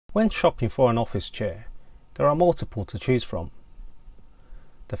When shopping for an office chair, there are multiple to choose from.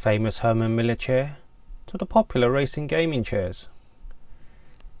 The famous Herman Miller chair to the popular racing gaming chairs.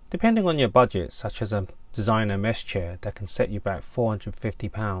 Depending on your budget, such as a designer mesh chair that can set you back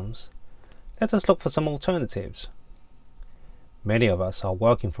 £450, let us look for some alternatives. Many of us are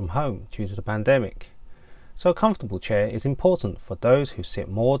working from home due to the pandemic, so a comfortable chair is important for those who sit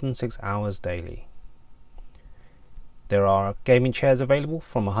more than 6 hours daily. There are gaming chairs available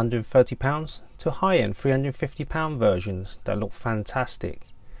from £130 to high-end £350 versions that look fantastic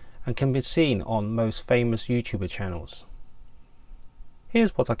and can be seen on most famous YouTuber channels.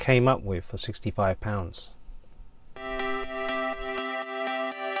 Here's what I came up with for £65.